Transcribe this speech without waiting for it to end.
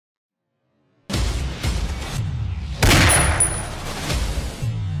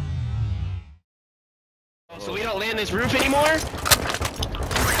So we don't land this roof anymore?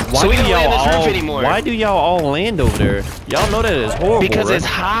 Why do y'all all land over there? Y'all know that is horrible, because right? it's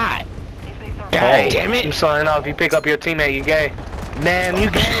hot. God damn it. You signing off. You pick up your teammate, you gay. Damn, you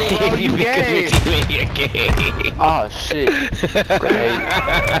gay, bro. You gay. You're gay. Oh, shit. Great.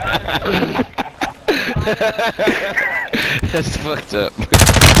 That's fucked up.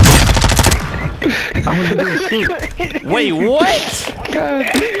 I wasn't doing shit. Wait, what? God.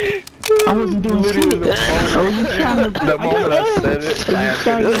 I wasn't doing shit. The moment I said it,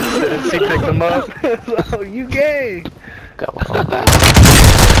 she picked him up. Oh, you gay.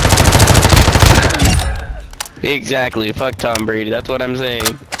 Exactly. Fuck Tom Brady. That's what I'm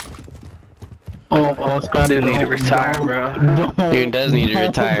saying. Oh, Scott Dude need to retire, bro. Dude does need to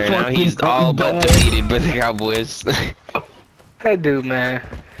retire. Now he's all but defeated by the Cowboys. That dude, man.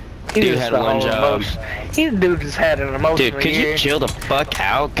 He Dude just had the one whole job. He dude just had an emotional Dude, could year. you chill the fuck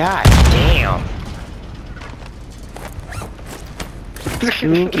out? God damn.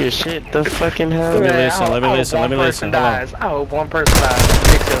 Make your shit the fucking hell. Let me listen. Hold on. I hope one person dies.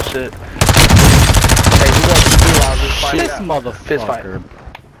 Fix your shit. Hey, you got to do all this fight. This Fist fight. motherfucker.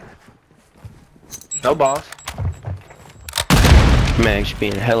 No boss. Man, you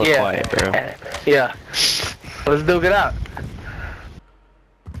being hella quiet, bro. Yeah. Let's duke it out.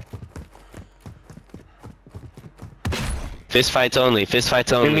 Fist fights only. Fist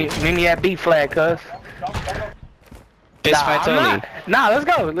fights only. Meet me at B flag, cuz. Fist fights only. Nah, let's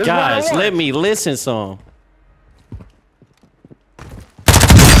go. Let's Guys, go. let me listen some.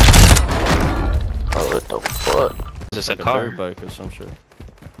 Oh, what the fuck? Is this a Like a car? dirt bike or some shit. Is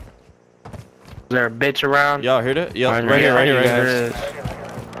there a bitch around? Y'all hear that? Yup, right Yeah, here.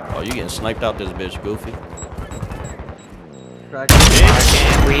 Oh, you getting sniped out this bitch, Goofy. Why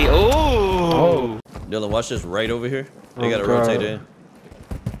can't we? Oh! Dylan, watch this right over here. They gotta rotate in.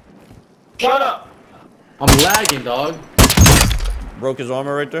 Shut up! I'm lagging, dog. Broke his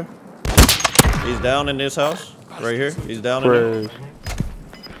armor right there. He's down in this house. Right here. He's down in there.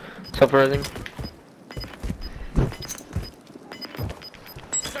 What's up, everything?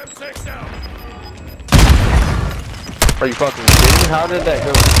 Are you fucking kidding me? How did that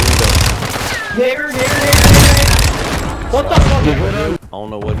go through Nigger. What the fuck? I don't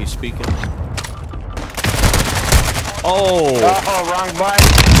know what he's speaking. Oh! Oh, wrong button.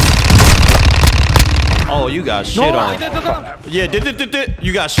 Oh, you got shit on. Yeah,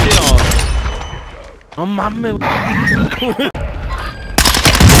 you got shit on. Oh, my man.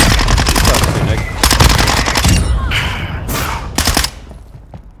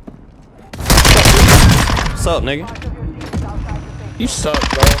 What's up, nigga? You suck,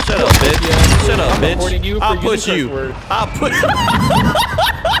 bro. Shut up, bitch. Shut up, bitch. I'll push you. I'll push.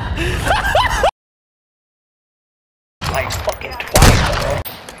 Like fucking twice, bro.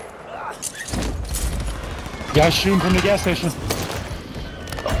 Guys shooting from the gas station.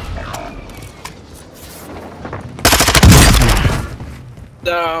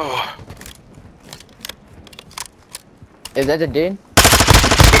 No. Is that the dude?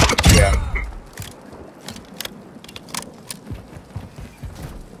 Yeah.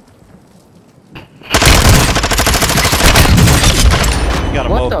 Got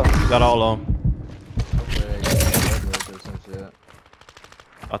them What all. the? Got all of them.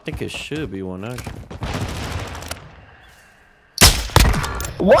 I think it should be one actually.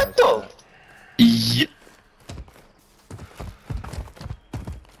 What the? Yeah.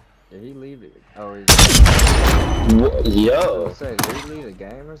 Did he leave it? Oh, Yo. did he leave the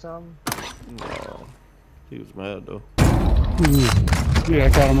game or something? No. He was mad though. Yeah, I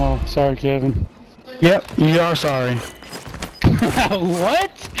got them all. Sorry, Kevin. Yep, you are sorry.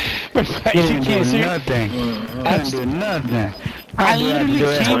 What? You can't see nothing. I didn't do nothing. I literally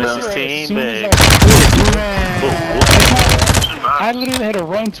came as soon as I literally had to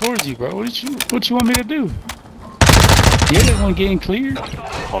run towards you, bro. What you want me to do? You're the one getting cleared.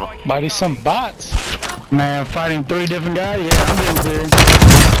 By these some bots. Man, fighting 3 different guys. Yeah, I'm getting cleared.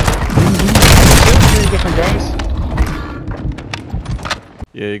 3 different guys.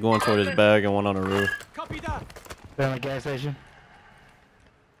 Yeah, you're going toward his bag and one on the roof. Copy that. Down the gas station.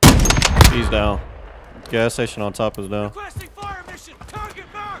 He's down. Gas station on top is down.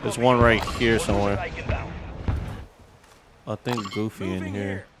 There's one right here somewhere. I think Goofy in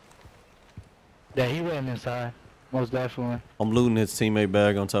here. Yeah, he went inside. Most definitely. I'm looting his teammate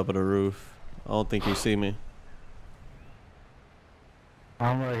bag on top of the roof. I don't think he see me.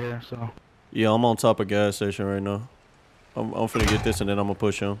 I'm right here, so. Yeah, I'm on top of gas station right now. I'm finna get this and then I'm gonna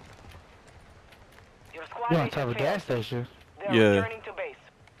push him. You on top of gas station? Yeah.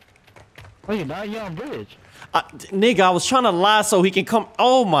 Oh, you're not. You're on bridge. Nigga, I was trying to lie so he can come.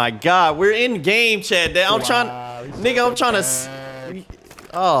 Oh my God, we're in game chat. I'm trying. Nigga, I'm trying to.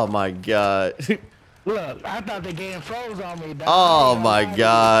 Oh my God. Look, I thought the game froze on me, dog. Oh my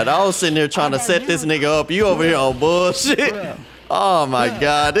God, I was sitting there trying to set this nigga up. You over here on bullshit. Oh my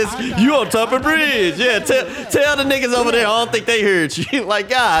God, you on top of bridge. Yeah, tell the niggas over there I don't think they heard you. Like,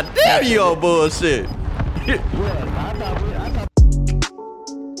 God damn, you on bullshit.